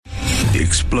the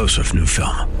explosive new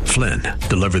film, Flynn,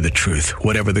 deliver the truth,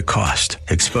 whatever the cost.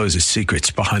 Exposes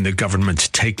secrets behind the government's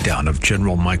takedown of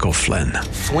General Michael Flynn.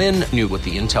 Flynn knew what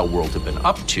the intel world had been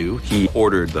up to. He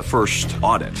ordered the first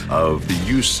audit of the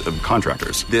use of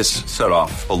contractors. This set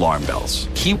off alarm bells.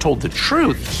 He told the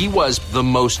truth. He was the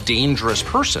most dangerous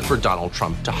person for Donald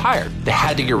Trump to hire. They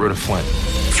had to get rid of Flynn.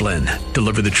 Flynn,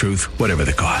 deliver the truth, whatever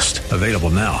the cost. Available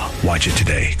now. Watch it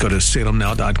today. Go to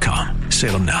salemnow.com.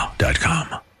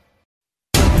 salemnow.com.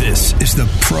 This is the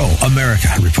Pro America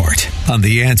Report on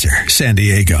The Answer San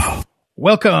Diego.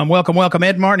 Welcome.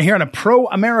 Ed Martin here on a Pro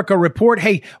America Report.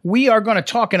 Hey, we are going to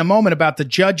talk in a moment about the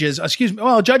judges,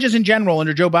 judges in general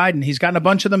under Joe Biden. He's gotten a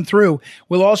bunch of them through.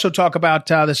 We'll also talk about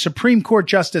the Supreme Court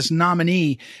Justice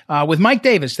nominee with Mike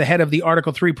Davis, the head of the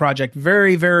Article 3 Project.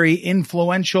 Very, very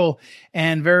influential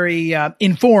and very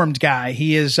informed guy.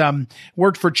 He has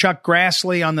worked for Chuck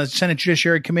Grassley on the Senate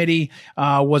Judiciary Committee,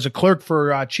 was a clerk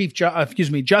for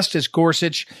Justice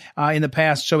Gorsuch in the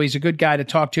past. So he's a good guy to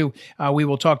talk to. We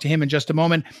will talk to him in just a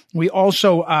moment. We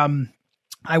also, I'm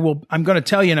going to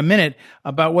tell you in a minute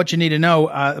about what you need to know.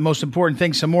 The most important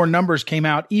thing, some more numbers came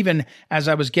out even as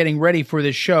I was getting ready for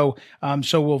this show.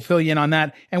 So we'll fill you in on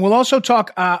that. And we'll also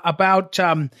talk about,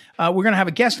 we're going to have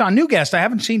a new guest. I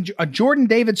haven't seen Jordan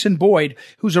Davidson Boyd,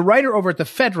 who's a writer over at The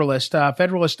Federalist,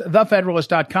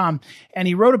 thefederalist.com. And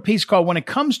he wrote a piece called When It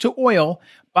Comes to Oil,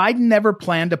 Biden Never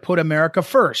Planned to Put America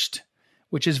First,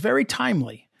 which is very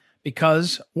timely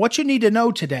because what you need to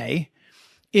know today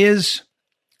is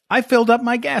I filled up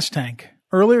my gas tank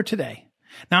earlier today.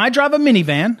 Now, I drive a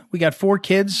minivan. We got 4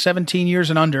 kids, 17 years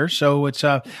and under, so it's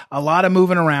a lot of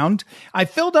moving around. I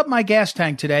filled up my gas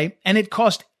tank today, and it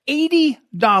cost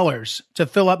 $80 to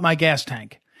fill up my gas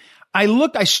tank.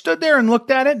 I stood there and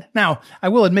looked at it. Now, I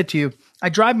will admit to you, I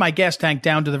drive my gas tank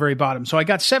down to the very bottom. So I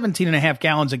got 17 and a half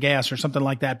gallons of gas or something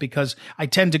like that because I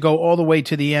tend to go all the way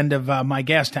to the end of my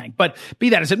gas tank. But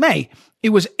be that as it may, it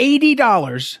was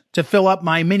 $80 to fill up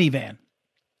my minivan.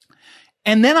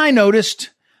 And then I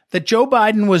noticed that Joe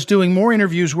Biden was doing more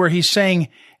interviews where he's saying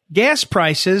gas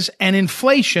prices and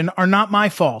inflation are not my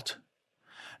fault.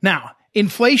 Now,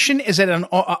 inflation is at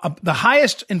the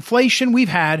highest inflation we've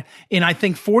had in, I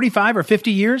think, 45 or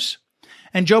 50 years.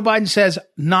 And Joe Biden says,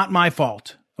 not my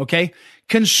fault. Okay.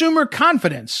 Consumer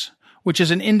confidence, which is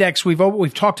an index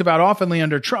we've talked about often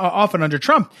under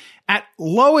Trump, at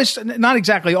lowest, not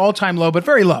exactly all-time low, but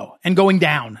very low and going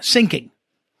down, sinking.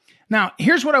 Now,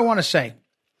 here's what I want to say.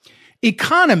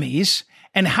 Economies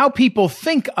and how people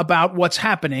think about what's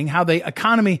happening, how the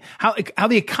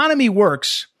economy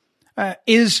works,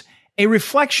 is a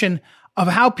reflection of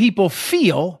how people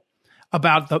feel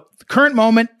about the current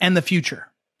moment and the future.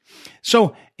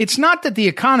 So it's not that the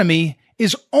economy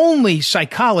is only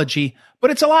psychology,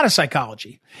 but it's a lot of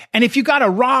psychology. And if you got a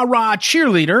rah-rah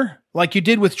cheerleader, like you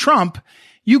did with Trump,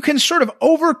 you can sort of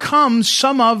overcome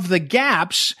some of the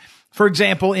gaps, for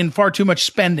example, in far too much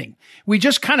spending. We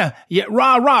just kind of,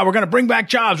 rah-rah, we're going to bring back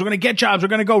jobs, we're going to get jobs, we're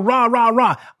going to go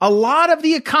rah-rah-rah. A lot of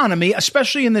the economy,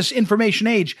 especially in this information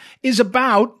age, is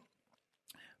about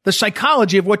the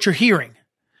psychology of what you're hearing.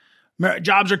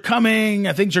 Jobs are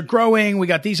coming, things are growing, we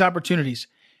got these opportunities.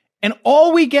 And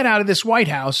all we get out of this White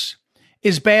House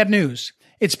is bad news.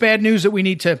 It's bad news that we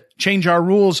need to change our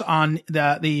rules on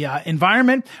the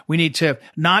environment. We need to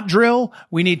not drill.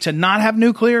 We need to not have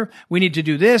nuclear. We need to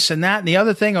do this and that and the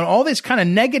other thing, and all this kind of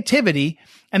negativity.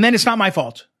 And then it's not my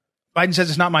fault. Biden says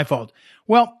it's not my fault.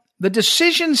 Well, the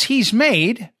decisions he's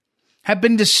made have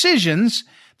been decisions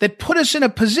that put us in a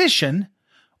position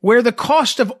where the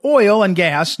cost of oil and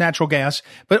gas, natural gas,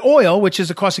 but oil, which is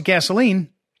the cost of gasoline,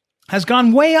 has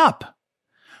gone way up.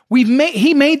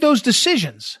 He made those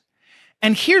decisions.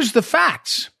 And here's the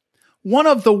facts. One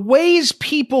of the ways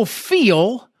people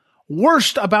feel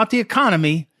worst about the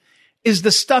economy is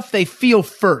the stuff they feel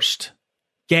first.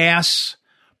 Gas,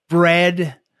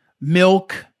 bread,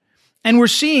 milk. And we're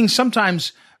seeing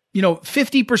sometimes,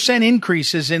 50%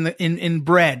 increases in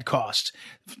bread costs,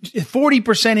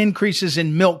 40% increases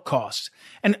in milk costs.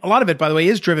 And a lot of it, by the way,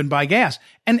 is driven by gas.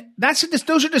 And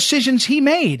those are decisions he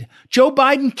made. Joe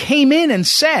Biden came in and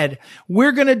said,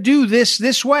 we're going to do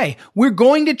this way. We're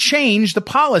going to change the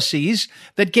policies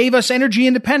that gave us energy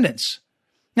independence.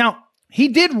 Now, he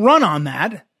did run on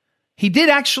that. He did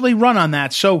actually run on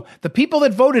that. So the people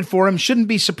that voted for him shouldn't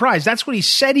be surprised. That's what he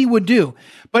said he would do.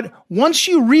 But once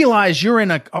you realize you're in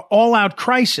an all-out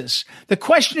crisis, the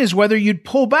question is whether you'd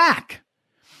pull back,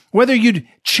 whether you'd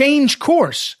change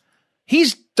course.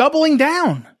 He's doubling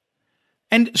down.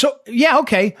 And so,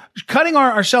 cutting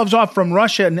ourselves off from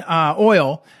Russian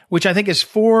oil, which I think is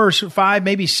 4 or 5,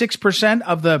 maybe 6%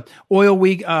 of the oil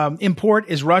we import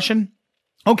is Russian.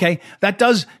 Okay, that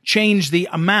does change the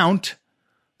amount,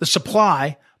 the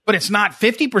supply, but it's not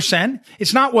 50%.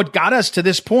 It's not what got us to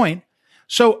this point.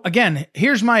 So again,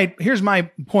 here's my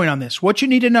point on this. What you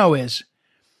need to know is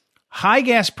high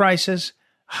gas prices,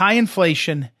 high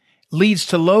inflation leads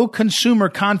to low consumer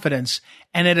confidence.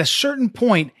 And at a certain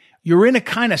point, you're in a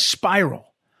kind of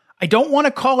spiral. I don't want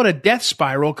to call it a death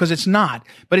spiral because it's not,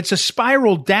 but it's a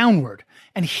spiral downward.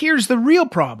 And here's the real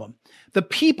problem. The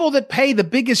people that pay the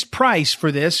biggest price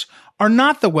for this are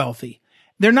not the wealthy.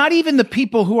 They're not even the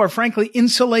people who are frankly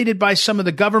insulated by some of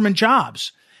the government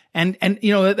jobs. And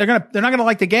you know, they're not going to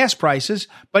like the gas prices,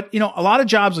 but you know, a lot of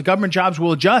jobs, the government jobs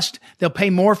will adjust. They'll pay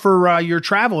more for your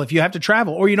travel if you have to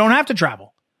travel or you don't have to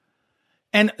travel.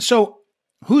 And so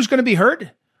who's going to be hurt?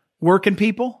 Working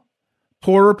people,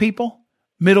 poorer people,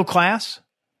 middle class.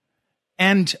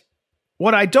 And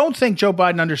what I don't think Joe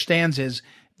Biden understands is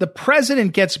the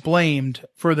president gets blamed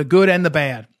for the good and the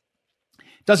bad.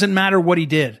 Doesn't matter what he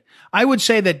did. I would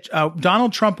say that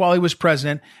Donald Trump, while he was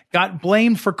president, got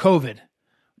blamed for COVID.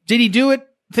 Did he do it?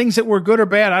 Things that were good or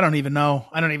bad? I don't even know.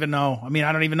 I mean,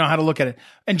 I don't even know how to look at it.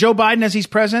 And Joe Biden, as he's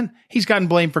president, he's gotten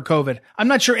blamed for COVID. I'm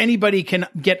not sure anybody can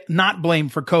get not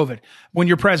blamed for COVID when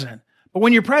you're president. But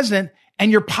when you're president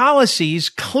and your policies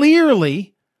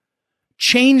clearly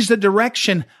change the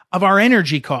direction of our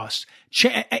energy costs,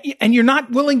 and you're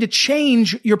not willing to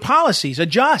change your policies,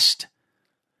 adjust,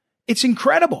 it's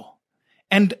incredible.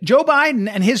 And Joe Biden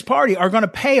and his party are going to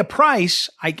pay a price,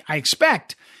 I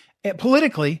expect,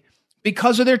 politically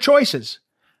because of their choices.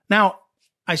 Now,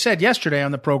 I said yesterday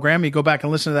on the program, you go back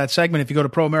and listen to that segment. If you go to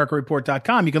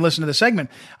proamericareport.com, you can listen to the segment.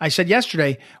 I said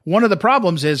yesterday, one of the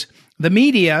problems is the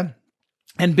media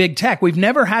and big tech. We've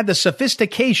never had the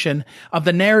sophistication of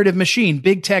the narrative machine,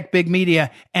 big tech, big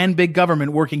media, and big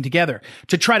government working together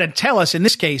to try to tell us, in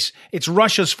this case, it's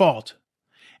Russia's fault.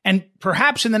 And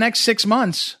perhaps in the next 6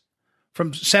 months,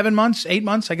 from 7 months, 8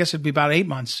 months, I guess it'd be about 8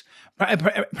 months.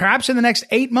 Perhaps in the next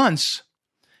 8 months,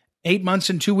 8 months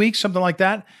and 2 weeks, something like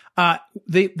that,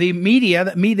 the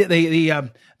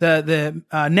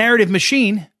narrative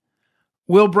machine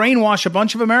will brainwash a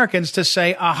bunch of Americans to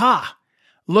say, aha,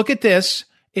 look at this.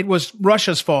 It was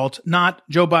Russia's fault, not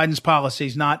Joe Biden's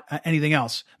policies, not anything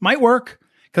else. Might work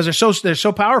because they're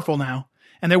so powerful now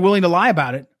and they're willing to lie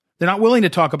about it. They're not willing to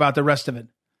talk about the rest of it.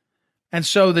 And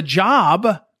so the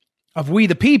job of we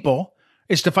the people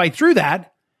is to fight through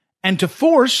that and to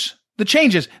force the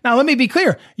changes. Now, let me be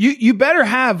clear. You better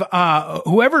have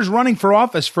whoever's running for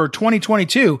office for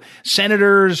 2022,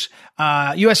 senators,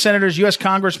 U.S. senators, U.S.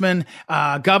 congressmen,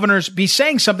 governors, be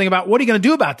saying something about what are you going to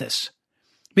do about this?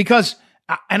 Because,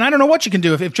 and I don't know what you can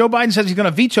do. If Joe Biden says he's going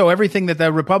to veto everything that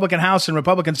the Republican House and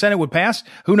Republican Senate would pass,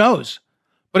 who knows?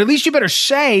 But at least you better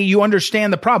say you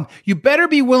understand the problem. You better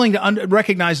be willing to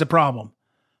recognize the problem,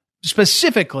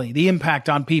 specifically the impact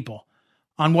on people,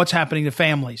 on what's happening to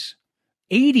families.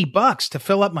 $80 to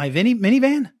fill up my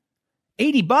minivan?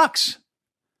 $80.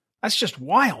 That's just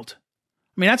wild.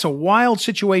 I mean, that's a wild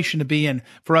situation to be in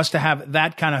for us to have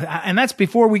that kind of, and that's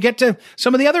before we get to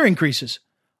some of the other increases.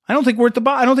 I don't think we're at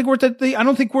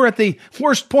the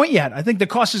worst point yet. I think the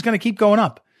cost is going to keep going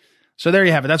up. So there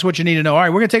you have it. That's what you need to know. All right,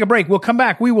 we're going to take a break. We'll come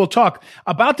back. We will talk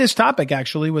about this topic,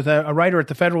 actually, with a writer at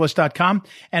thefederalist.com.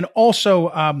 And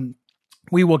also,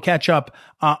 we will catch up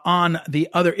on the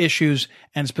other issues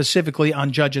and specifically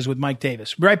on judges with Mike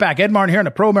Davis. Be right back. Ed Martin here on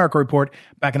the Pro America Report.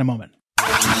 Back in a moment.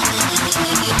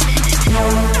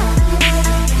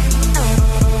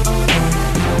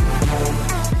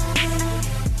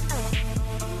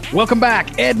 Welcome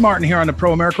back. Ed Martin here on the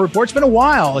Pro America Report. It's been a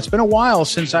while. It's been a while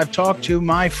since I've talked to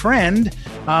my friend,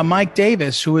 Mike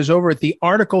Davis, who is over at the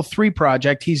Article 3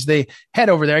 Project. He's the head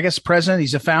over there, I guess, president.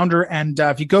 He's a founder. And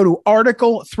if you go to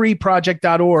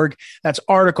article3project.org, that's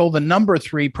article, the number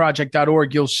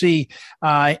 3project.org, you'll see,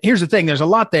 here's the thing. There's a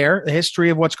lot there, the history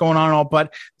of what's going on and all,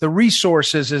 but the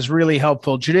resources is really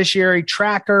helpful. Judiciary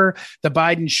Tracker, the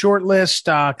Biden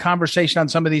shortlist, conversation on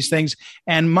some of these things.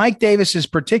 And Mike Davis is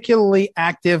particularly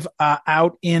active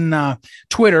out in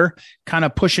Twitter, kind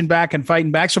of pushing back and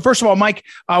fighting back. So first of all, Mike,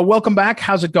 welcome back.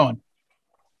 How's it going?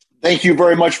 Thank you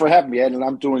very much for having me, Ed, and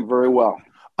I'm doing very well.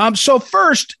 So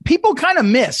first, people kind of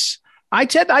miss. I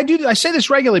say this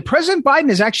regularly. President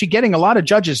Biden is actually getting a lot of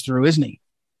judges through, isn't he?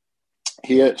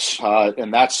 He is,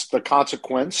 and that's the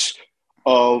consequence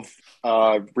of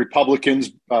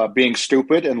Republicans being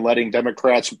stupid and letting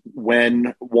Democrats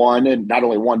win one, and not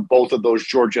only won, both of those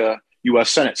Georgia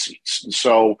U.S. Senate seats. And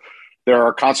so there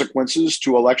are consequences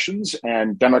to elections,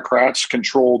 and Democrats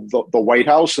control the White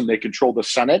House and they control the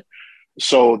Senate.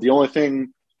 So the only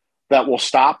thing that will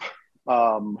stop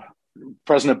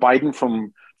President Biden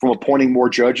from from appointing more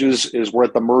judges is we're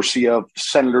at the mercy of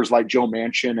senators like Joe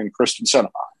Manchin and Kristen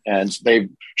Sinema. And they've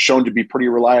shown to be pretty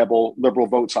reliable liberal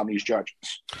votes on these judges.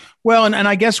 Well, and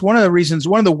I guess one of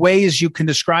the ways you can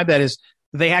describe that is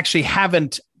they actually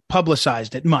haven't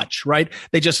publicized it much, right?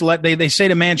 They just they say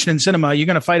to Manchin and Sinema, you're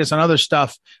going to fight us on other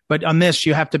stuff, but on this,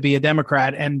 you have to be a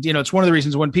Democrat. And, it's one of the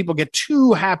reasons when people get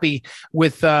too happy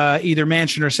with either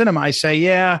Manchin or Sinema, I say,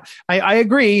 yeah, I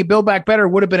agree. Build Back Better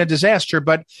would have been a disaster,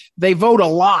 but they vote a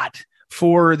lot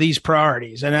for these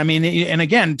priorities. And I mean, and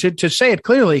again, to say it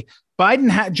clearly,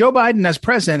 Joe Biden as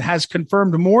president has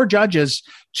confirmed more judges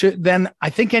than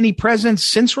I think any president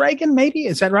since Reagan, maybe.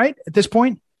 Is that right at this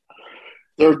point?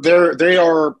 They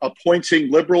are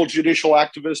appointing liberal judicial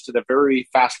activists at a very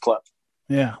fast clip.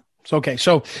 Yeah. Okay.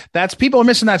 So people are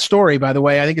missing that story, by the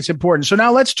way. I think it's important. So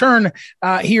now let's turn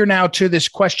here now to this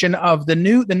question of the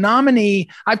nominee.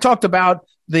 I've talked about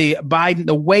the Biden,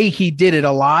 the way he did it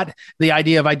a lot, the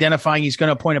idea of identifying he's going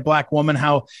to appoint a black woman,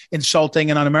 how insulting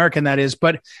and un-American that is.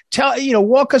 But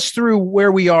walk us through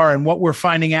where we are and what we're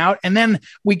finding out. And then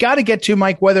we got to get to,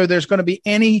 Mike, whether there's going to be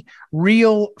any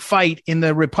real fight in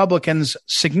the Republicans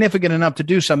significant enough to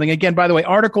do something. Again, by the way,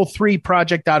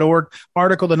 article3project.org,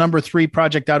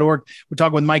 article3project.org. We're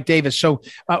talking with Mike Davis. So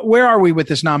where are we with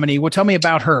this nominee? Well, tell me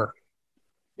about her.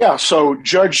 Yeah, so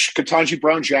Judge Ketanji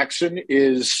Brown Jackson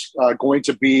is going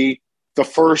to be the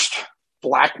first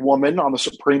black woman on the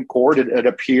Supreme Court, it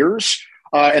appears.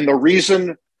 And the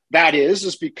reason that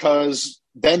is because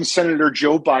then Senator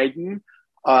Joe Biden,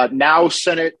 now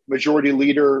Senate Majority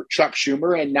Leader Chuck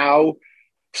Schumer, and now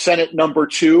Senate number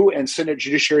 2 and Senate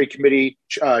Judiciary Committee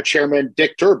Chairman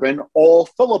Dick Durbin all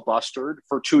filibustered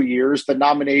for 2 years the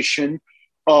nomination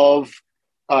of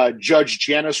Judge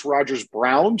Janice Rogers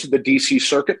Brown to the D.C.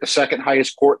 Circuit, the second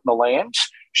highest court in the land.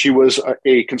 She was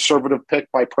a conservative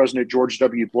pick by President George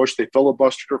W. Bush. They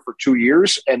filibustered her for 2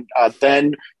 years. And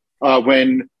then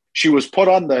when she was put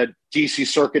on the D.C.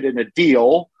 Circuit in a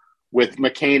deal with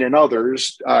McCain and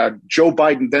others, Senator Joe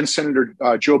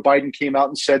Biden came out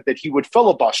and said that he would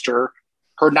filibuster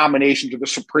her nomination to the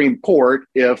Supreme Court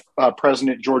if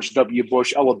President George W.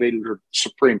 Bush elevated her to the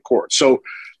Supreme Court. So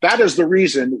that is the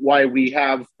reason why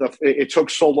it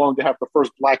took so long to have the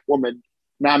first black woman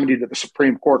nominated to the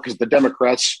Supreme Court, because the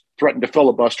Democrats threatened to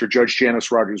filibuster Judge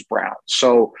Janice Rogers Brown.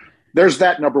 So there's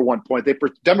that number one point.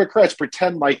 Democrats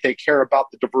pretend like they care about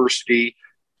the diversity.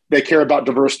 They care about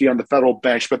diversity on the federal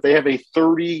bench, but they have a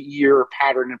 30-year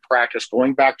pattern and practice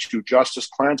going back to Justice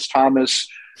Clarence Thomas,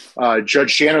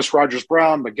 Judge Janice Rogers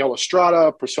Brown, Miguel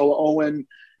Estrada, Priscilla Owen,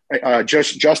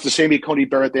 Justice Amy Coney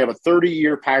Barrett. They have a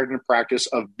 30-year pattern and practice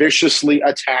of viciously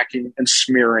attacking and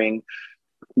smearing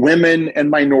women and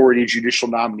minority judicial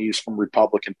nominees from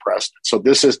Republican presidents. So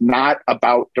this is not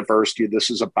about diversity. This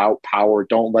is about power.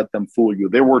 Don't let them fool you.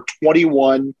 There were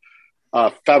 21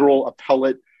 federal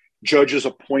appellate judges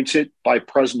appointed by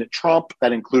President Trump.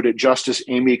 That included Justice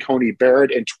Amy Coney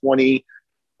Barrett and 20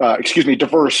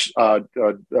 diverse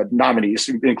nominees,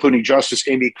 including Justice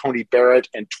Amy Coney Barrett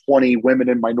and 20 women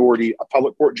and minority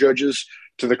appellate court judges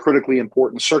to the critically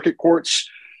important circuit courts.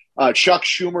 Chuck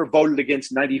Schumer voted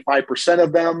against 95%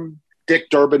 of them. Dick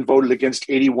Durbin voted against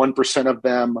 81% of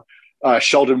them.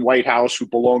 Sheldon Whitehouse, who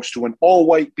belongs to an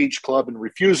all-white beach club and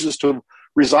refuses to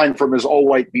resign from his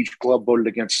all-white beach club, voted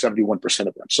against 71%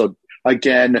 of them. So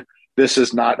again, this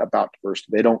is not about diversity.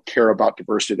 They don't care about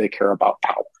diversity. They care about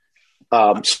power.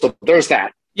 So there's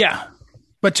that. Yeah.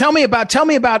 But tell me about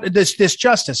this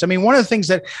justice. I mean, one of the things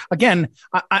that, again,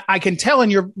 I can tell in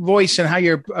your voice and how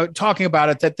you're talking about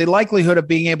it, that the likelihood of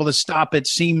being able to stop it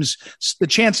the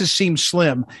chances seem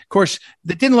slim. Of course,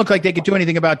 it didn't look like they could do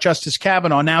anything about Justice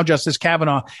Kavanaugh,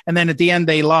 and then at the end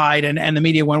they lied and the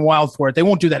media went wild for it. They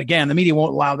won't do that again. The media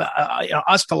won't allow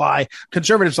us to lie,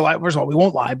 conservatives to lie. First of all, we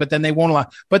won't lie, but then they won't lie.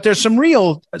 But there's some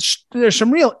real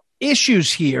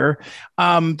issues here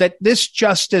that this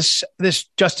justice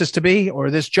to be, or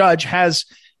this judge, has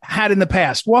had in the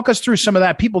past. Walk us through some of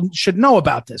that. People should know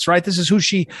about this, right? This is who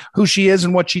she is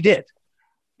and what she did.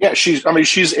 Yeah, she's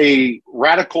a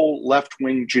radical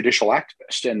left-wing judicial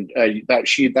activist, and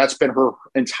that's been her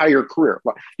entire career.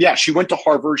 Yeah, she went to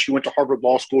Harvard. She went to Harvard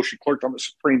Law School. She clerked on the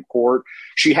Supreme Court.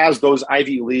 She has those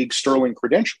Ivy League sterling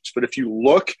credentials. But if you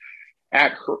look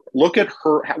at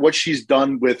her, what she's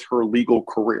done with her legal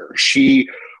career. She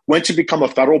went to become a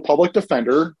federal public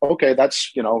defender. Okay,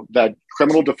 that's, that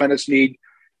criminal defendants need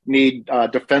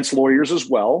defense lawyers as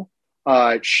well.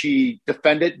 She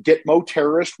defended Gitmo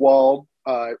terrorist while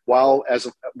a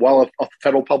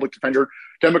federal public defender.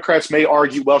 Democrats may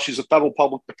argue, well, she's a federal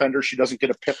public defender, she doesn't get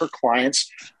to pick her clients.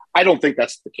 I don't think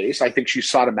that's the case. I think she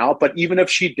sought him out. But even if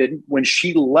she didn't, when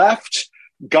she left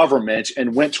government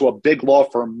and went to a big law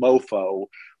firm, MoFo,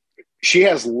 she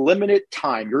has limited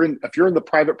time. If you're in the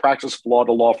private practice of law at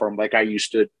a law firm, like I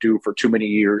used to do for too many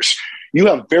years, you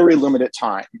have very limited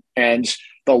time. And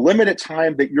the limited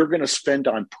time that you're going to spend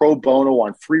on pro bono,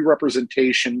 on free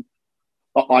representation,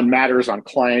 on matters, on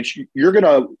clients, you're going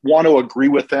to want to agree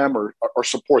with them or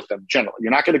support them generally.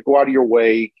 You're not going to go out of your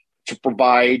way to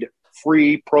provide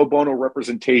free pro bono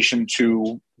representation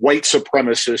to white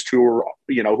supremacists who are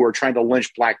trying to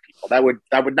lynch black people. That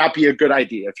would not be a good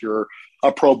idea if you're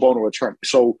a pro bono attorney.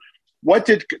 So who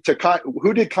did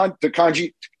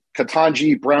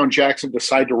Ketanji Brown Jackson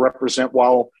decide to represent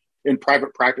while in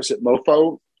private practice at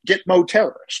MoFo? Gitmo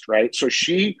terrorist, right? So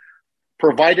she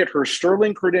provided her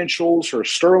sterling credentials, her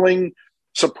sterling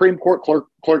Supreme Court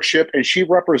clerkship, and she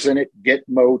represented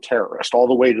Gitmo terrorist all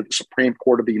the way to the Supreme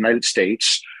Court of the United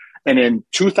States. And in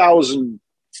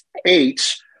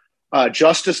 2008,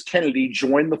 Justice Kennedy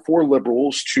joined the four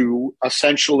liberals to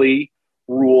essentially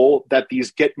rule that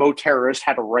these Gitmo terrorists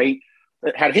had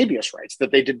habeas rights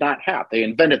that they did not have. They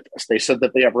invented this. They said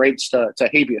that they have rights to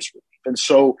habeas relief. And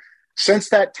so since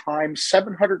that time,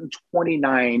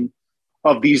 729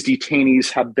 of these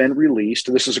detainees have been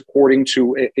released. This is according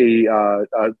to a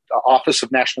Office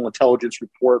of National Intelligence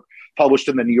report published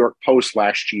in the New York Post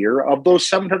last year. Of those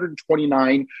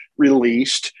 729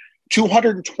 released,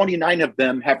 229 of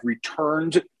them have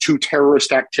returned to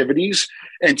terrorist activities,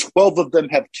 and 12 of them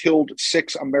have killed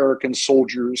 6 American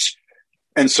soldiers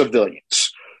and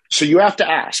civilians. So you have to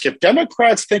ask, if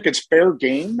Democrats think it's fair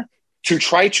game to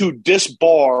try to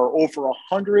disbar over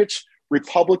 100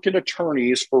 Republican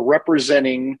attorneys for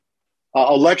representing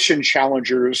election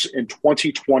challengers in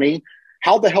 2020,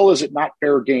 how the hell is it not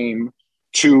fair game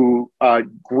to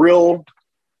grill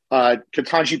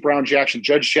Ketanji Brown Jackson,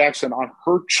 Judge Jackson, on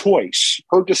her choice,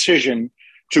 her decision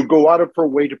to go out of her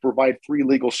way to provide free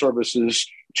legal services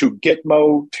to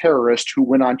Gitmo terrorists who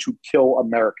went on to kill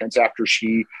Americans after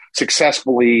she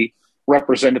successfully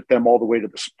represented them all the way to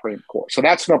the Supreme Court? So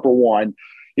that's number one.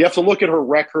 You have to look at her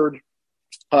record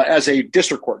as a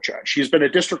district court judge. She was a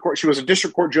district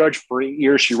court judge for 8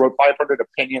 years. She wrote 500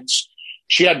 opinions.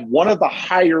 She had one of the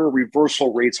higher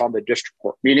reversal rates on the district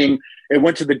court, meaning it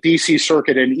went to the D.C.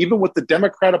 Circuit. And even with the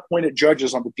Democrat-appointed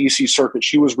judges on the D.C. Circuit,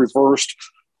 she was reversed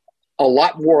a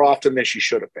lot more often than she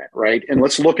should have been, right? And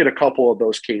let's look at a couple of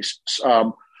those cases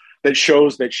that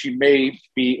shows that she may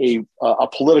be a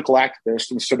political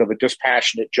activist instead of a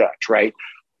dispassionate judge, right?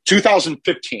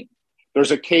 2015.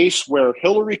 There's a case where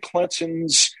Hillary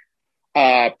Clinton's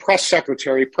press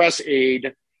secretary, press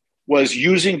aide, was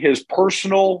using his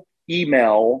personal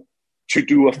email to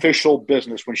do official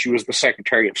business when she was the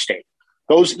Secretary of State.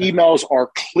 Those emails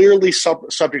are clearly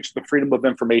subject to the Freedom of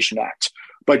Information Act.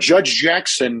 But Judge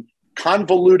Jackson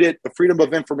convoluted the Freedom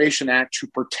of Information Act to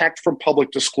protect from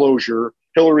public disclosure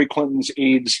Hillary Clinton's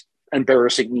aide's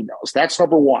embarrassing emails. That's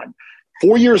number one.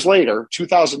 4 years later,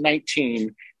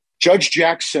 2019, Judge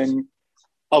Jackson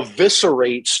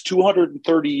eviscerates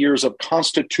 230 years of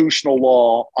constitutional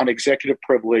law on executive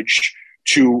privilege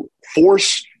to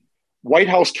force White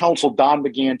House counsel Don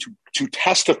McGahn to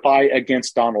testify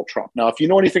against Donald Trump. Now, if you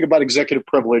know anything about executive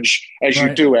privilege, as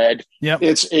you do, Ed,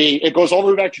 it goes all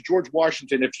the way back to George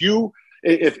Washington.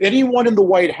 If anyone in the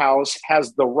White House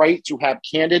has the right to have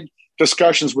candid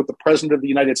discussions with the President of the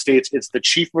United States, it's the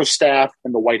Chief of Staff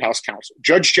and the White House counsel.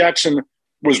 Judge Jackson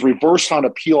was reversed on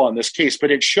appeal on this case, but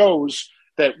it shows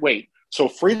that, so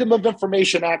Freedom of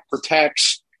Information Act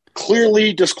protects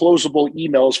clearly disclosable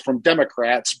emails from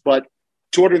Democrats, but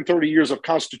 230 years of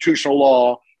constitutional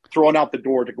law thrown out the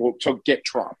door to get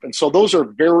Trump. And so those are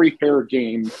very fair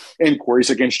game inquiries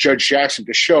against Judge Jackson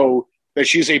to show that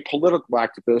she's a political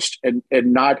activist and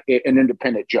not an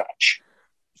independent judge.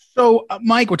 So,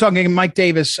 Mike, we're talking to Mike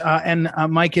Davis, and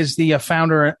Mike is the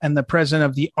founder and the president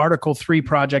of the Article 3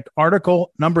 Project,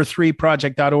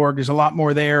 article3project.org. There's a lot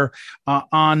more there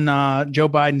on Joe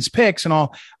Biden's picks and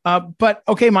all. But,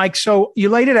 okay, Mike, so you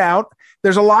laid it out.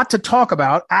 There's a lot to talk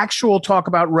about, actual talk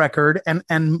about record and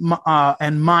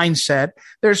mindset.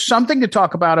 There's something to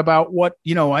talk about what,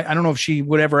 I don't know if she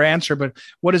would ever answer, but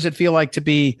what does it feel like to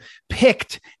be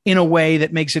picked in a way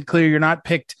that makes it clear you're not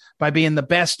picked by being the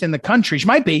best in the country? She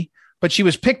might be, but she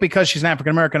was picked because she's an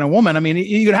African-American, a woman. I mean,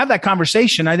 you could have that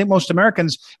conversation. I think most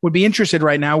Americans would be interested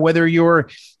right now, whether you're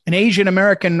an Asian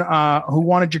American who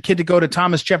wanted your kid to go to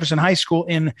Thomas Jefferson High School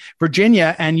in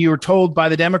Virginia, and you were told by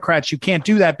the Democrats you can't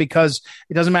do that because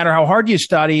it doesn't matter how hard you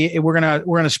study. We're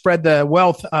gonna spread the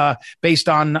wealth based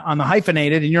on the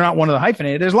hyphenated, and you're not one of the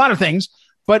hyphenated. There's a lot of things,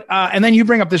 but and then you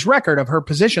bring up this record of her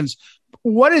positions.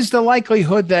 What is the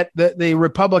likelihood that the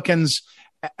Republicans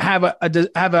have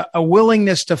a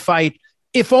willingness to fight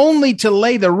if only to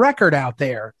lay the record out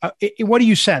there. What do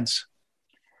you sense?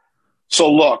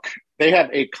 So look, they have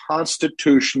a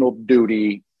constitutional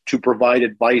duty to provide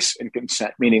advice and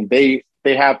consent, meaning they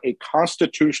have a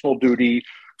constitutional duty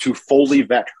to fully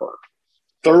vet her,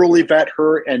 thoroughly vet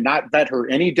her, and not vet her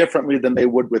any differently than they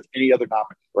would with any other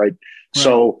nominee, right?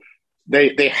 So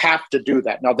they have to do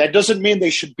that. Now, that doesn't mean they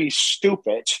should be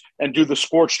stupid and do the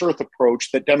scorched earth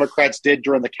approach that Democrats did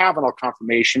during the Kavanaugh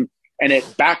confirmation, and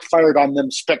it backfired on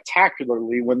them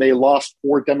spectacularly when they lost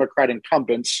 4 Democrat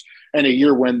incumbents in a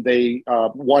year when they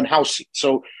won House seats.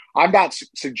 So I'm not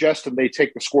suggesting they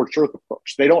take the scorched earth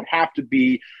approach. They don't have to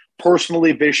be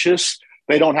personally vicious.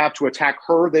 They don't have to attack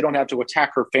her. They don't have to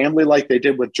attack her family like they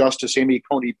did with Justice Amy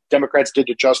Coney. Democrats did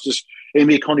to Justice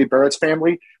Amy Coney Barrett's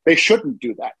family. They shouldn't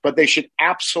do that, but they should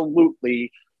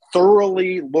absolutely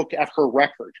thoroughly look at her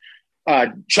record.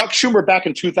 Chuck Schumer back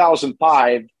in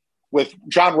 2005 with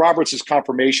John Roberts'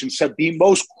 confirmation said the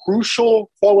most crucial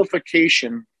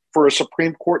qualification for a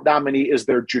Supreme Court nominee is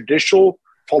their judicial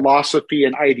philosophy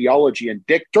and ideology. And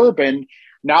Dick Durbin,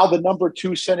 now the number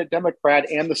 2 Senate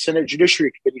Democrat and the Senate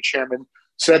Judiciary Committee chairman,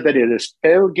 said that it is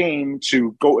fair game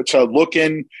to go to look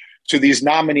into these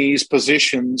nominees'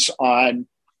 positions on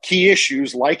key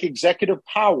issues like executive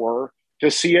power to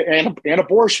see and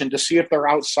abortion to see if they're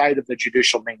outside of the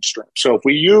judicial mainstream. So if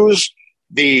we use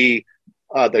the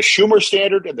Schumer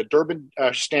standard and the Durbin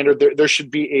standard, there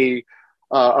should be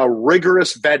a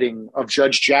rigorous vetting of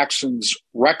Judge Jackson's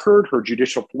record, her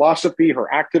judicial philosophy,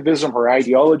 her activism, her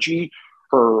ideology,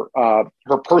 her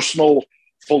personal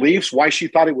beliefs, why she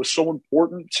thought it was so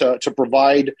important to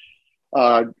provide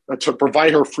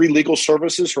her free legal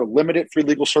services, her limited free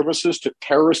legal services to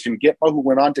terrorists in Gitmo who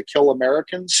went on to kill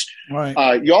Americans.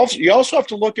 Right. You also have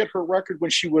to look at her record when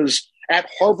she was at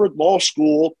Harvard Law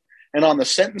School and on the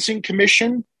Sentencing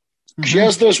Commission.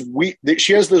 Mm-hmm.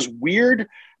 She has this weird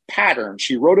pattern.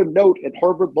 She wrote a note at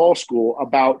Harvard Law School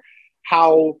about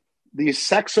how these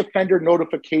sex offender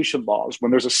notification laws,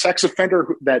 when there's a sex offender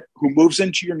who moves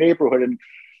into your neighborhood and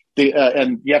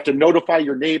you have to notify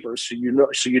your neighbors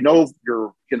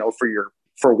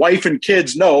for wife and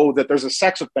kids know that there's a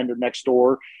sex offender next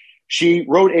door. She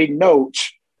wrote a note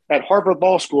at Harvard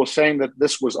Law School saying that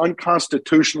this was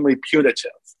unconstitutionally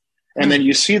punitive. And then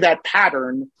you see that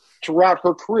pattern throughout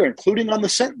her career, including on the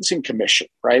Sentencing Commission,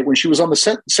 right? When she was on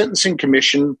the Sentencing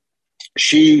Commission,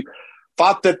 she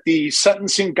thought that the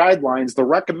sentencing guidelines, the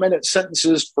recommended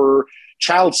sentences for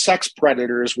child sex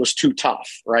predators was too tough,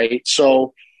 right?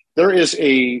 So there is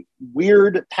a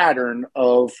weird pattern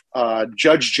of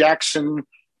Judge Jackson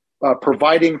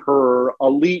providing her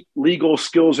elite legal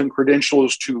skills and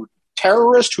credentials to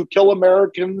terrorists who kill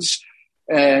Americans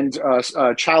and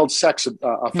child sex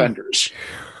offenders.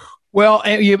 Well,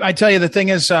 I tell you, the thing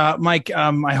is, Mike,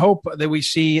 I hope that we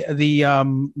see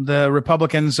the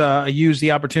Republicans use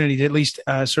the opportunity to at least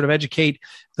sort of educate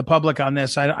the public on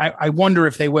this. I wonder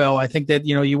if they will. I think that,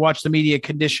 you watch the media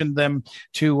condition them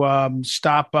to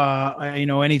stop,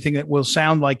 anything that will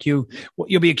sound like you'll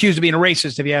be accused of being a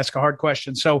racist if you ask a hard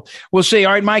question. So we'll see.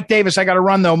 All right, Mike Davis, I got to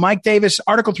run though. Mike Davis,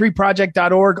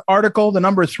 article3project.org,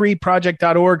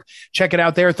 article3project.org. Check it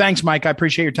out there. Thanks, Mike. I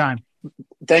appreciate your time.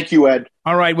 Thank you, Ed.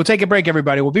 All right, we'll take a break,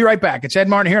 everybody. We'll be right back. It's Ed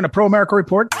Martin here on the Pro America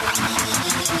Report.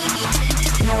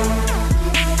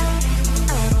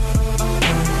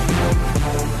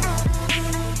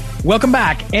 Welcome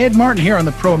back. Ed Martin here on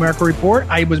the Pro America Report.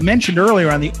 I was mentioned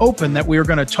earlier on the open that we were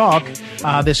going to talk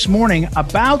this morning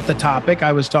about the topic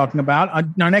I was talking about. Our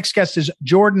next guest is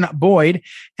Jordan Boyd,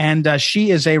 and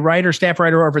she is a writer, staff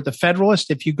writer over at The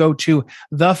Federalist. If you go to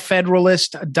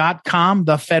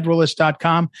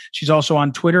thefederalist.com, she's also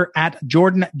on Twitter at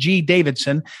Jordan G.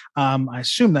 Davidson. I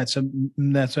assume that's a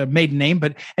maiden name,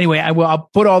 but anyway, I'll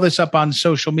put all this up on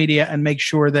social media and make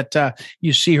sure that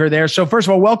you see her there. So first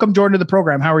of all, welcome, Jordan, to the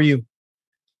program. How are you?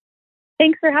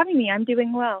 Thanks for having me. I'm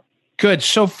doing well. Good.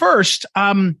 So first,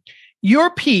 your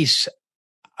piece,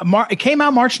 it came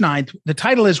out March 9th. The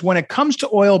title is When It Comes to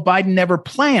Oil, Biden Never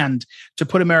Planned to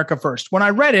Put America First. When I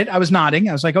read it, I was nodding.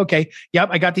 I was like, okay, yep,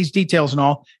 I got these details and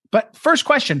all. But first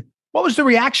question, what was the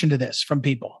reaction to this from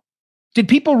people? Did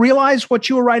people realize what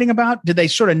you were writing about? Did they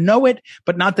sort of know it,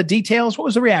 but not the details? What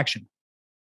was the reaction?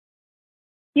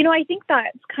 I think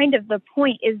that's kind of the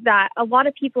point, is that a lot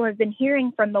of people have been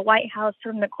hearing from the White House,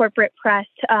 from the corporate press,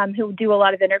 who do a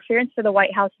lot of interference for the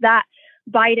White House, that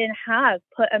Biden has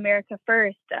put America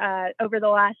first over the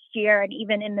last year, and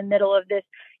even in the middle of this,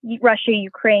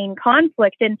 Russia-Ukraine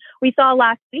conflict. And we saw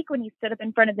last week when he stood up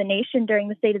in front of the nation during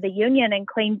the State of the Union and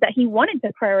claimed that he wanted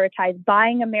to prioritize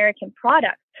buying American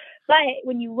products. But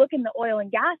when you look in the oil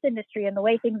and gas industry and the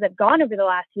way things have gone over the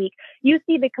last week, you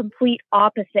see the complete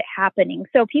opposite happening.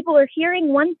 So people are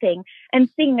hearing one thing and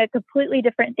seeing a completely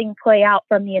different thing play out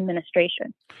from the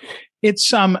administration.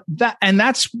 It's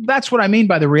that's what I mean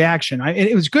by the reaction.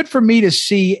 It was good for me to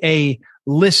see a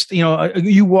list,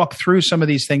 you walk through some of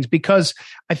these things, because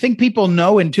I think people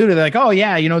know intuitively, like, oh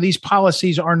yeah, these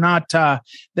policies are not,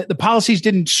 the policies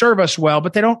didn't serve us well,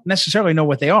 but they don't necessarily know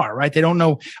what they are, right? They don't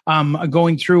know,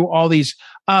 going through all these.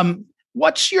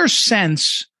 What's your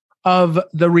sense of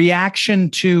the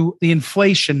reaction to the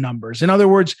inflation numbers? In other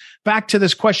words, back to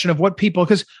this question of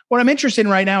because what I'm interested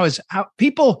in right now is how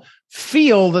people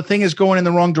feel the thing is going in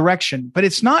the wrong direction, but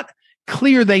it's not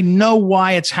clear they know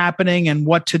why it's happening and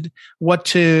what's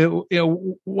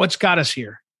got us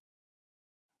here.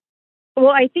 Well,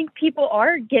 I think people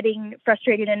are getting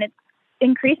frustrated, and it's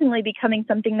increasingly becoming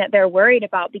something that they're worried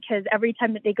about, because every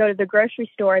time that they go to the grocery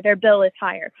store, their bill is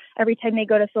higher. Every time they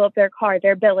go to fill up their car,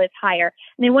 their bill is higher.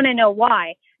 And they want to know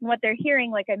why. And what they're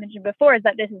hearing, like I mentioned before, is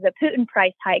that this is a Putin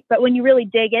price hike. But when you really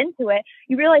dig into it,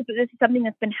 you realize that this is something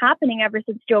that's been happening ever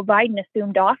since Joe Biden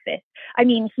assumed office. I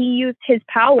mean, he used his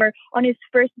power on his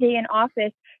first day in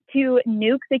office to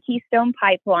nuke the Keystone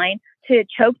Pipeline, to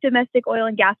choke domestic oil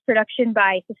and gas production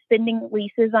by suspending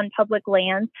leases on public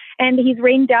lands. And he's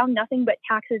rained down nothing but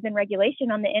taxes and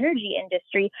regulation on the energy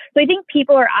industry. So I think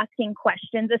people are asking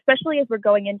questions, especially as we're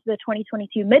going into the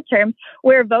 2022 midterms,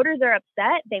 where voters are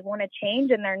upset, they want to change,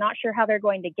 and they're not sure how they're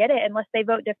going to get it unless they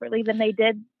vote differently than they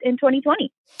did in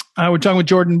 2020. We're talking with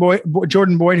Jordan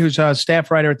Boyd, who's a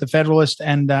staff writer at The Federalist,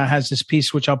 and has this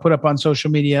piece, which I'll put up on social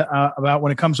media, about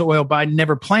when it comes to oil, Biden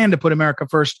never planned to put America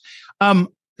first.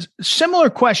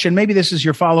 Similar question. Maybe this is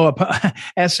your follow-up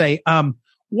essay.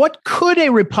 What could a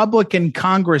Republican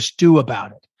Congress do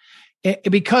about it?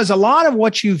 Because a lot of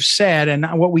what you've said and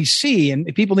what we see, and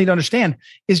people need to understand,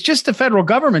 is just the federal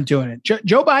government doing it.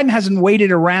 Joe Biden hasn't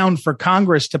waited around for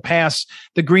Congress to pass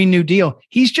the Green New Deal.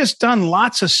 He's just done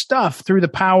lots of stuff through the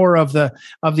power of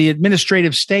the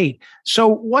administrative state. So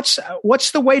what's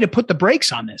the way to put the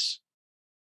brakes on this?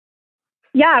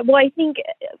 Yeah, well, I think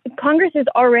Congress is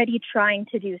already trying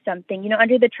to do something.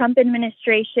 Under the Trump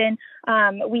administration,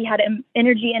 we had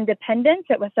energy independence.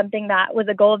 It was something that was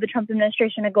a goal of the Trump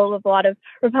administration, a goal of a lot of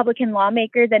Republican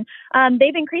lawmakers. And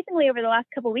they've increasingly, over the last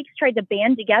couple of weeks, tried to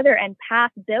band together and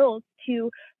pass bills to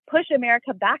push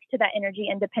America back to that energy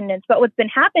independence. But what's been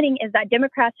happening is that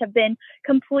Democrats have been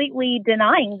completely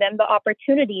denying them the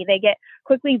opportunity. They get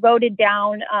quickly voted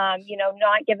down,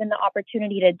 not given the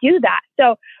opportunity to do that.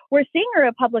 So we're seeing a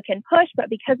Republican push, but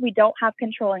because we don't have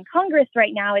control in Congress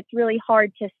right now, it's really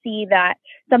hard to see that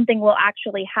something will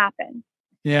actually happen.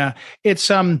 Yeah, it's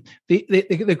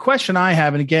the question I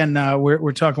have, and again,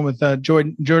 we're talking with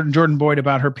Jordan Boyd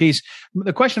about her piece.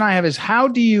 The question I have is, how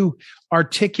do you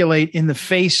articulate in the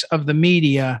face of the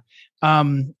media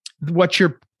what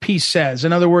your piece says?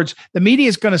 In other words, the media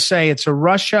is going to say it's a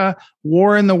Russia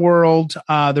war in the world,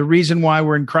 the reason why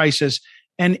we're in crisis.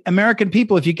 And American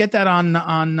people, if you get that on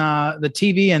the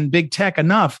TV and big tech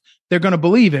enough, they're going to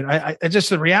believe it. It's just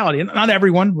the reality. Not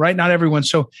everyone, right? Not everyone.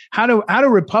 So how do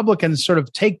Republicans sort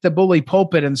of take the bully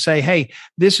pulpit and say, hey,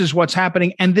 this is what's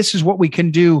happening and this is what we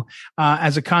can do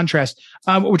as a contrast?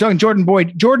 We're talking Jordan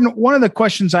Boyd. Jordan, one of the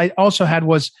questions I also had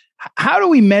was, how do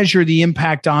we measure the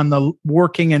impact on the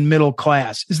working and middle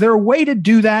class? Is there a way to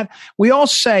do that? We all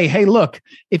say, hey, look,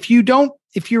 if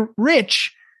you're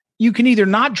rich, you can either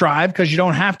not drive because you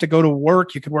don't have to go to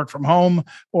work. You could work from home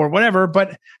or whatever.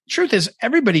 But truth is,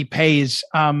 everybody pays.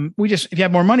 If you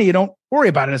have more money, you don't worry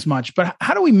about it as much. But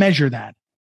how do we measure that?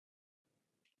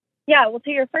 Yeah, well, to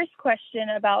your first question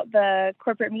about the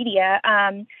corporate media,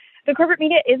 the corporate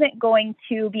media isn't going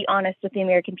to be honest with the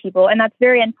American people. And that's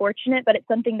very unfortunate, but it's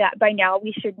something that by now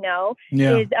we should know.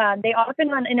 Is they often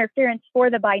run interference for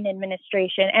the Biden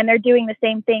administration. And they're doing the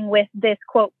same thing with this,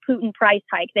 quote, Putin price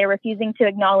hike. They're refusing to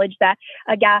acknowledge that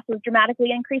gas was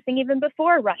dramatically increasing even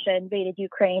before Russia invaded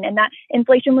Ukraine, and that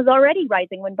inflation was already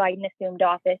rising when Biden assumed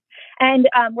office. And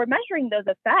we're measuring those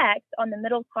effects on the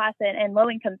middle class and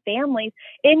low-income families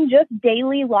in just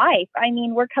daily life. I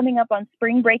mean, we're coming up on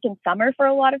spring break and summer for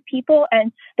a lot of people,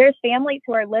 and there's families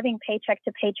who are living paycheck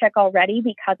to paycheck already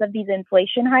because of these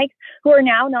inflation hikes who are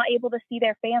now not able to see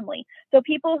their family. So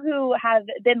people who have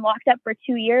been locked up for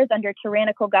 2 years under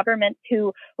tyrannical governments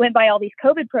who went by all these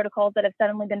COVID protocols that have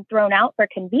suddenly been thrown out for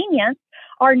convenience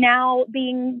are now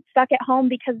being stuck at home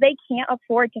because they can't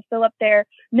afford to fill up their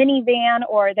minivan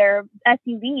or their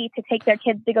SUV to take their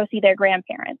kids to go see their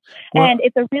grandparents. Well, and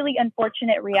it's a really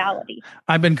unfortunate reality.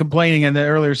 I've been complaining in the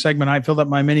earlier segment. I filled up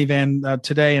my minivan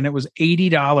today and it was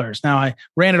 $80. Now I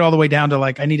ran it all the way down to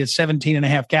I needed 17 and a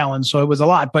half gallons. So it was a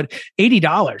lot, but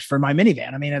 $80 for my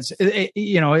minivan. I mean,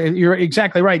 you're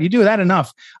exactly right. You do that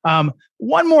enough.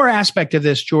 One more aspect of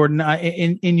this, Jordan,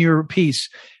 in your piece,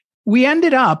 we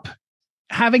ended up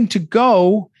having to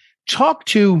go talk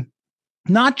to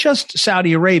not just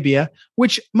Saudi Arabia,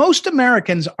 which most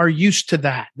Americans are used to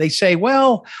that. They say,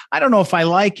 well, I don't know if I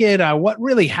like it. What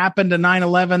really happened to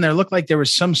 9/11? There looked like there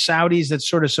was some Saudis that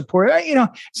sort of support it.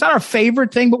 It's not our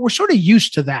favorite thing, but we're sort of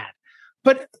used to that.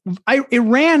 But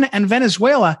Iran and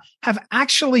Venezuela have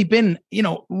actually been,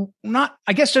 not,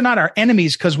 I guess they're not our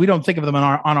enemies because we don't think of them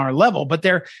on our level, but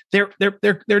they're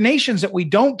nations that we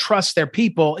don't trust their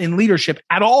people in leadership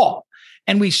at all.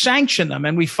 And we sanction them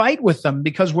and we fight with them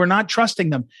because we're not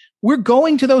trusting them. We're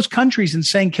going to those countries and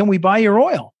saying, can we buy your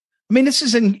oil? I mean, this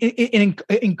is an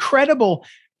incredible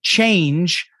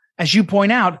change, as you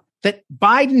point out, that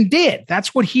Biden did.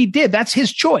 That's what he did. That's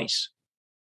his choice.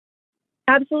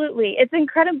 Absolutely. It's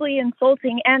incredibly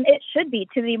insulting, and it should be,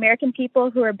 to the American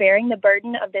people who are bearing the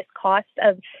burden of this cost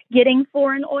of getting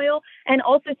foreign oil, and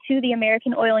also to the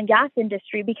American oil and gas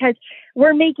industry, because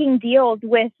we're making deals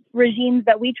with regimes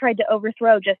that we tried to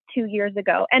overthrow just 2 years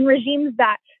ago, and regimes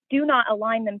that do not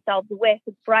align themselves with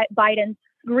Biden's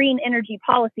green energy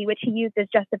policy, which he used as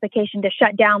justification to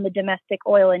shut down the domestic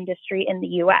oil industry in the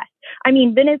U.S. I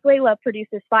mean, Venezuela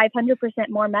produces 500%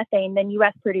 more methane than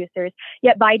U.S. producers,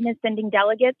 yet Biden is sending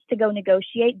delegates to go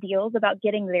negotiate deals about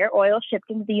getting their oil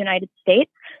shipped into the United States.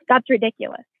 That's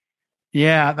ridiculous.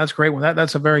 Yeah, that's great. Well,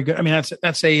 that's a very good. I mean,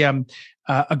 that's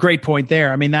a great point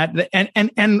there. I mean, that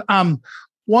and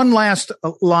one last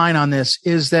line on this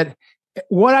is that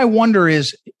what I wonder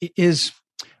is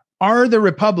are the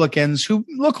Republicans, who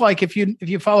look like if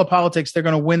you follow politics, they're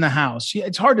going to win the House.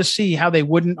 It's hard to see how they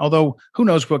wouldn't, although who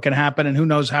knows what can happen and who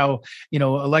knows how,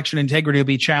 election integrity will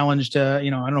be challenged. I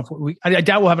don't know if I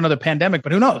doubt we'll have another pandemic,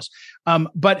 but who knows?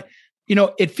 But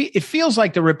it feels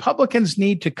like the Republicans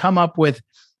need to come up with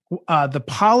the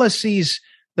policies,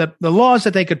 the laws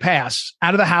that they could pass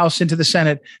out of the House into the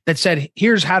Senate that said,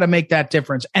 here's how to make that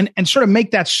difference, and sort of make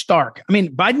that stark. I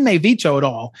mean, Biden may veto it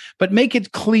all, but make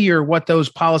it clear what those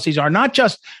policies are. Not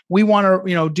just we want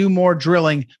to, do more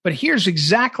drilling, but here's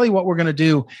exactly what we're going to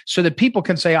do so that people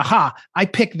can say, aha, I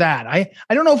picked that. I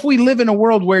don't know if we live in a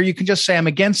world where you can just say, I'm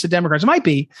against the Democrats. It might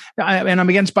be, and I'm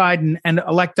against Biden, and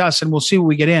elect us, and we'll see what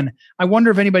we get in. I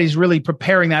wonder if anybody's really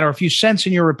preparing that, or if you sense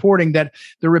in your reporting that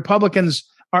the Republicans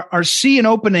are see an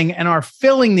opening and are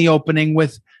filling the opening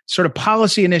with sort of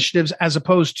policy initiatives as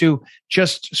opposed to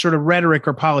just sort of rhetoric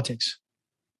or politics.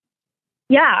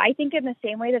 Yeah, I think in the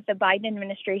same way that the Biden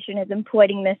administration is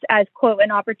employing this as, quote,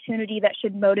 an opportunity that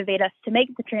should motivate us to make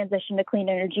the transition to clean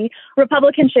energy,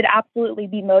 Republicans should absolutely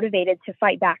be motivated to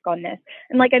fight back on this.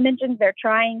 And like I mentioned, they're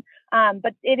trying,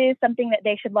 but it is something that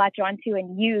they should latch onto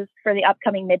and use for the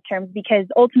upcoming midterms, because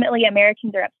ultimately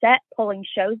Americans are upset. Polling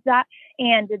shows that,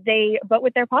 and they vote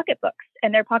with their pocketbooks,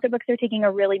 and their pocketbooks are taking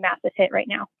a really massive hit right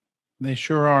now. They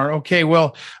sure are. Okay.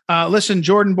 Well, listen,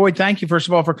 Jordan Boyd, thank you, first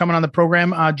of all, for coming on the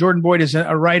program. Jordan Boyd is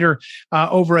a writer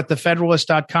over at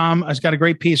thefederalist.com. He's got a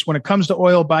great piece. When it comes to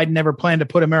oil, Biden never planned to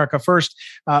put America first.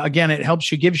 Again, it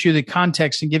helps you, gives you the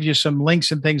context and gives you some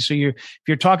links and things. So if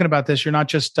you're talking about this, you're not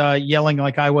just yelling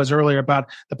like I was earlier about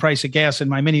the price of gas in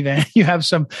my minivan. You have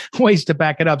some ways to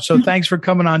back it up. So thanks for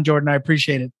coming on, Jordan. I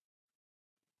appreciate it.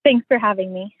 Thanks for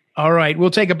having me. All right.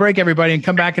 We'll take a break, everybody, and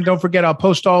come back. And don't forget, I'll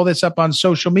post all this up on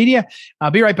social media. I'll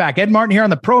be right back. Ed Martin here on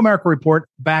the Pro America Report.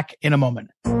 Back in a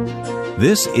moment.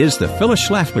 This is the Phyllis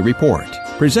Schlafly Report,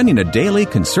 presenting a daily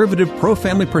conservative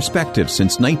pro-family perspective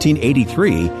since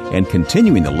 1983 and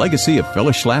continuing the legacy of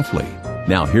Phyllis Schlafly.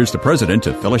 Now, here's the president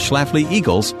of Phyllis Schlafly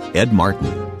Eagles, Ed Martin.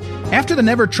 After the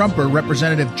Never-Trumper,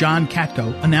 Representative John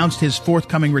Katko, announced his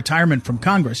forthcoming retirement from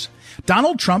Congress,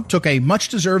 Donald Trump took a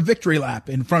much-deserved victory lap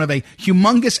in front of a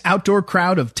humongous outdoor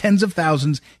crowd of tens of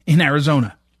thousands in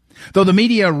Arizona. Though the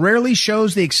media rarely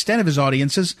shows the extent of his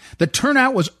audiences, the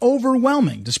turnout was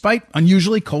overwhelming despite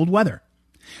unusually cold weather.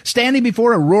 Standing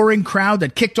before a roaring crowd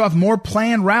that kicked off more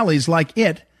planned rallies like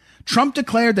it, Trump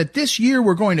declared that this year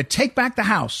we're going to take back the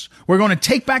House, we're going to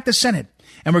take back the Senate,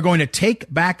 and we're going to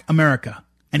take back America.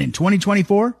 And in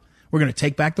 2024, we're going to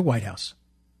take back the White House.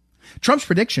 Trump's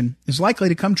prediction is likely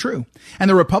to come true, and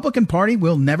the Republican Party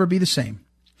will never be the same.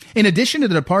 In addition to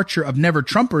the departure of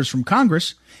Never-Trumpers from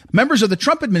Congress, members of the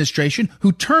Trump administration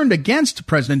who turned against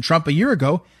President Trump a year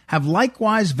ago have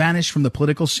likewise vanished from the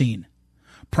political scene.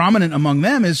 Prominent among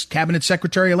them is Cabinet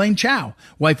Secretary Elaine Chao,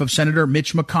 wife of Senator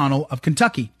Mitch McConnell of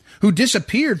Kentucky, who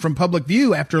disappeared from public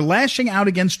view after lashing out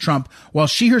against Trump while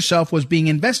she herself was being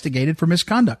investigated for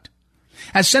misconduct.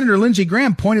 As Senator Lindsey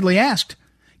Graham pointedly asked,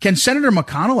 can Senator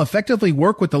McConnell effectively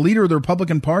work with the leader of the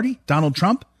Republican Party, Donald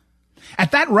Trump?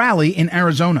 At that rally in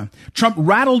Arizona, Trump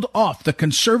rattled off the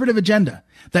conservative agenda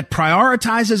that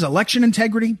prioritizes election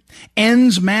integrity,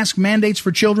 ends mask mandates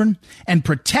for children, and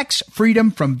protects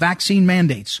freedom from vaccine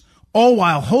mandates, all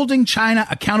while holding China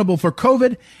accountable for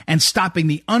COVID and stopping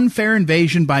the unfair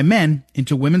invasion by men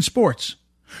into women's sports.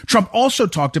 Trump also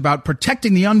talked about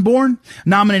protecting the unborn,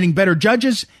 nominating better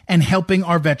judges, and helping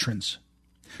our veterans.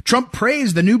 Trump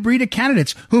praised the new breed of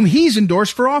candidates whom he's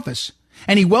endorsed for office,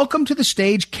 and he welcomed to the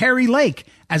stage Kari Lake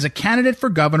as a candidate for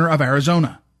governor of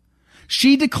Arizona.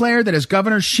 She declared that as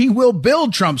governor, she will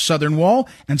build Trump's southern wall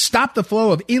and stop the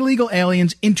flow of illegal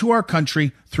aliens into our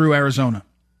country through Arizona.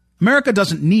 America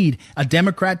doesn't need a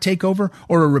Democrat takeover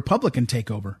or a Republican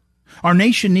takeover. Our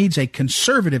nation needs a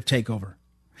conservative takeover.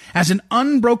 As an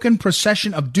unbroken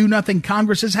procession of do-nothing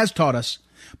Congresses has taught us,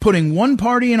 putting one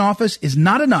party in office is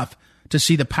not enough to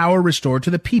see the power restored to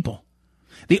the people.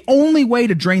 The only way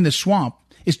to drain the swamp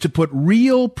is to put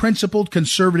real, principled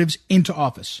conservatives into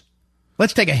office.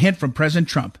 Let's take a hint from President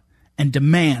Trump and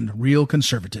demand real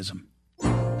conservatism.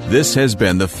 This has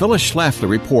been the Phyllis Schlafly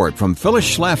Report from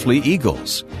Phyllis Schlafly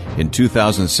Eagles. In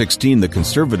 2016, the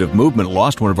conservative movement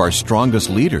lost one of our strongest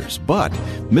leaders, but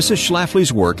Mrs.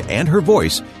 Schlafly's work and her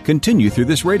voice continue through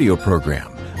this radio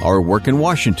program, our work in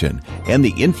Washington, and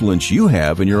the influence you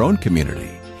have in your own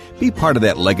community. Be part of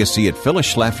that legacy at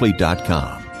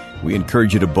phyllisschlafly.com. We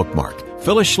encourage you to bookmark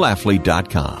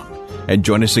phyllisschlafly.com and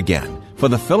join us again for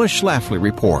the Phyllis Schlafly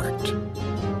Report.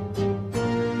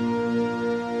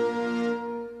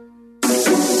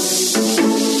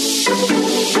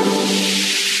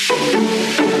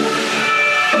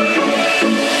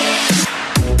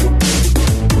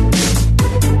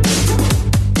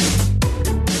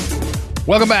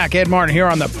 Welcome back. Ed Martin here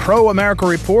on the Pro America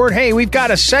Report. Hey, we've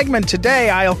got a segment today.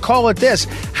 I'll call it this: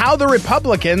 How the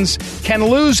Republicans Can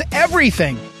Lose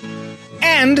Everything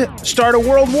and Start a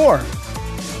World War.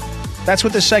 That's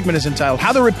what this segment is entitled.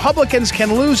 How the Republicans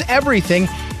Can Lose Everything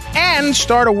and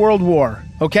Start a World War.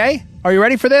 Okay? Are you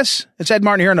ready for this? It's Ed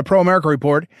Martin here on the Pro America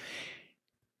Report.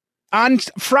 On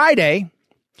Friday,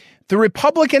 the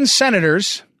Republican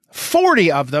senators,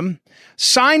 40 of them,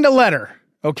 signed a letter.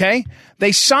 Okay?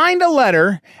 They signed a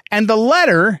letter, and the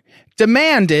letter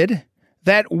demanded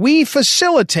that we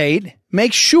facilitate,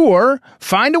 make sure,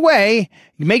 find a way,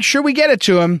 make sure we get it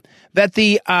to them, that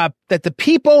the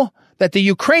people, that the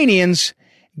Ukrainians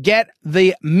get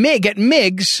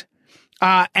MiGs,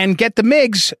 and get the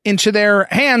MiGs into their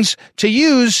hands to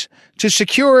use to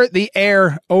secure the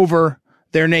air over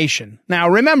their nation. Now,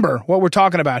 remember what we're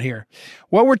talking about here.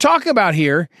 What we're talking about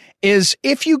here is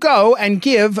if you go and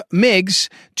give MiGs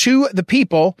to the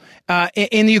people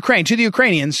in the Ukraine, to the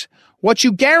Ukrainians, what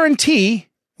you guarantee,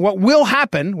 what will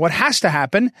happen, what has to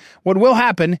happen, what will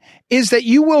happen is that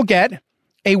you will get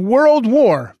a world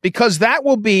war, because that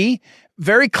will be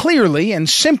very clearly and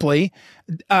simply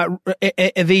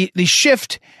the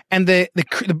shift, and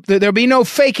there'll be no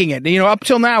faking it. You know, up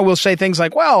till now we'll say things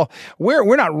like, "Well,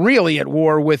 we're not really at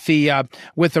war with the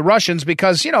Russians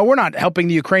because, you know, we're not helping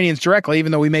the Ukrainians directly,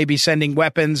 even though we may be sending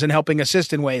weapons and helping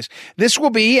assist in ways." This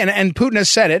will be, and Putin has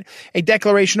said it, a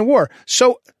declaration of war.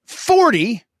 So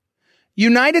 40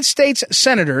 United States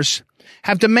senators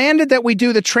have demanded that we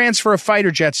do the transfer of fighter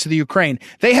jets to the Ukraine.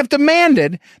 They have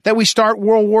demanded that we start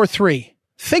World War III.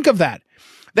 Think of that.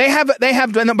 They have,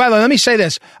 and by the way, let me say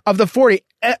this, of the 40,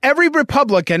 every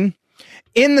Republican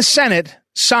in the Senate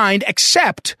signed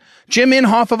except Jim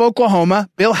Inhofe of Oklahoma,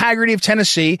 Bill Hagerty of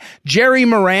Tennessee, Jerry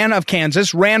Moran of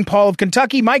Kansas, Rand Paul of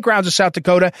Kentucky, Mike Rounds of South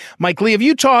Dakota, Mike Lee of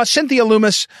Utah, Cynthia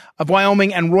Lummis of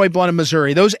Wyoming, and Roy Blunt of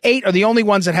Missouri. Those 8 are the only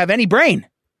ones that have any brain.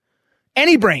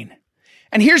 Any brain.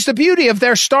 And here's the beauty of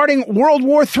their starting World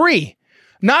War III.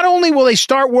 Not only will they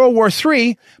start World War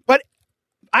III, but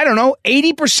I don't know,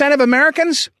 80% of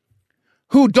Americans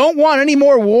who don't want any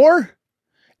more war,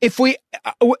 if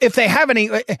they have any,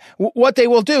 what they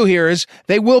will do here is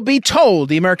they will be told,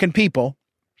 the American people,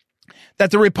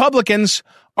 that the Republicans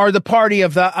are the party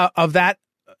of that,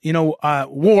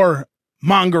 war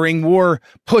mongering, war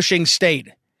pushing state.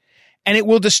 And it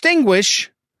will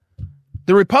distinguish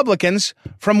the Republicans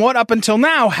from what up until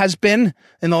now has been,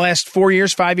 in the last 4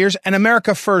 years, 5 years, an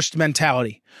America first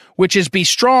mentality, which is be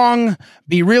strong,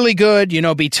 be really good,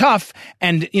 be tough,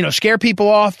 and, scare people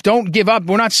off. Don't give up.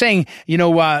 We're not saying,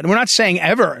 we're not saying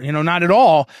ever, not at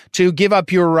all, to give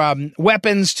up your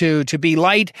weapons, to be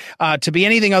light, to be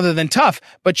anything other than tough.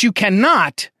 But you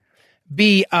cannot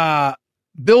be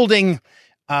building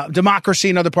democracy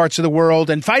in other parts of the world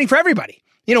and fighting for everybody.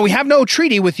 We have no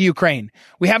treaty with Ukraine.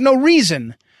 We have no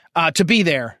reason to be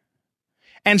there.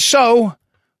 And so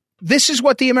this is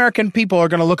what the American people are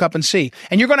going to look up and see.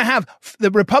 And you're going to have the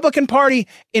Republican Party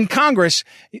in Congress.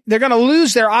 They're going to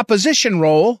lose their opposition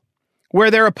role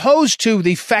where they're opposed to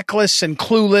the feckless and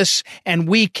clueless and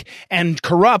weak and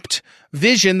corrupt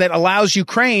vision that allows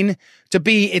Ukraine to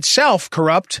be itself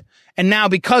corrupt. And now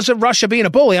because of Russia being a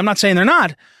bully, I'm not saying they're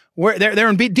not, they're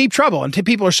in deep trouble and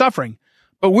people are suffering.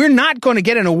 But we're not going to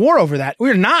get in a war over that.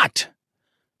 We're not.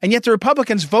 And yet the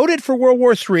Republicans voted for World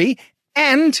War III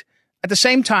and at the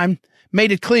same time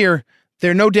made it clear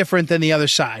they're no different than the other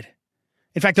side.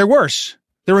 In fact, they're worse.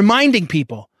 They're reminding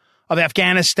people of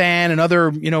Afghanistan and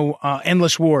other,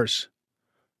 endless wars.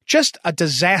 Just a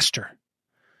disaster.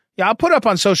 Yeah, I'll put up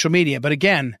on social media. But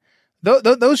again,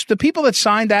 the people that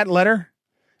signed that letter,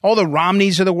 all the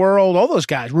Romneys of the world, all those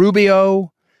guys,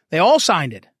 Rubio, they all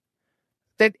signed it.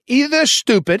 That either they're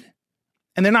stupid,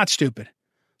 and they're not stupid.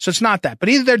 So it's not that. But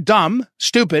either they're dumb,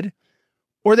 stupid,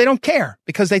 or they don't care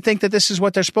because they think that this is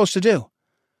what they're supposed to do.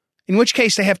 In which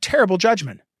case they have terrible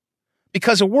judgment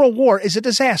because a world war is a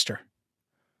disaster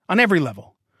on every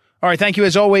level. All right, thank you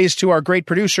as always to our great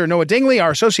producer, Noah Dingley,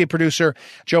 our associate producer,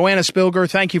 Joanna Spilger.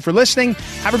 Thank you for listening.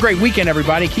 Have a great weekend,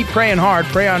 everybody. Keep praying hard.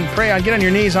 Pray on, get on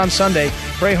your knees on Sunday.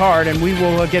 Pray hard, and we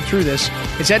will get through this.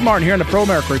 It's Ed Martin here on the Pro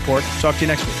America Report. Talk to you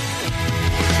next week.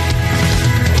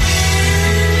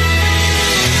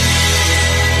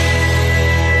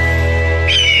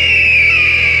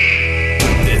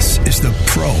 Is the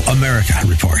Pro America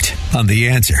Report on The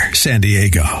Answer San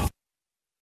Diego.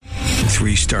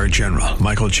 3-star General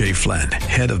Michael J. Flynn,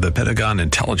 head of the Pentagon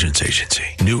Intelligence Agency,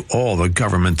 knew all the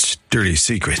government's dirty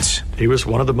secrets. He was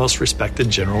one of the most respected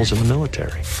generals in the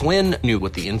military. Flynn knew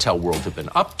what the intel world had been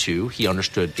up to. He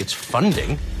understood its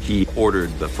funding. He ordered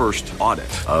the first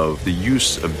audit of the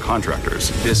use of contractors.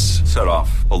 This set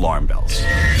off alarm bells.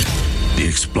 The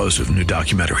explosive new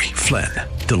documentary, Flynn,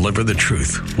 Deliver the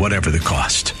Truth, Whatever the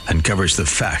Cost, uncovers the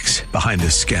facts behind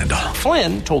this scandal.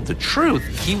 Flynn told the truth.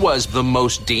 He was the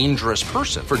most dangerous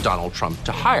person for Donald Trump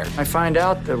to hire. I find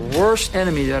out the worst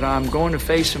enemy that I'm going to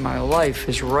face in my life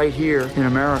is right here in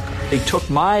America. They took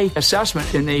my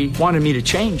assessment and they wanted me to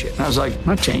change it. And I was like, I'm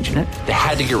not changing it. They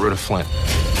had to get rid of Flynn.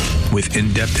 With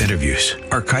in-depth interviews,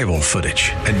 archival footage,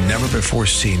 and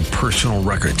never-before-seen personal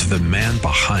records of the man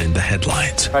behind the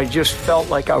headlines. I just felt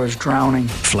like I was drowning.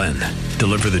 Flynn,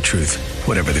 Deliver the Truth,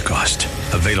 Whatever the Cost.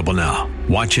 Available now.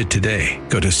 Watch it today.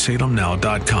 Go to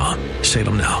salemnow.com.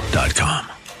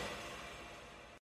 salemnow.com.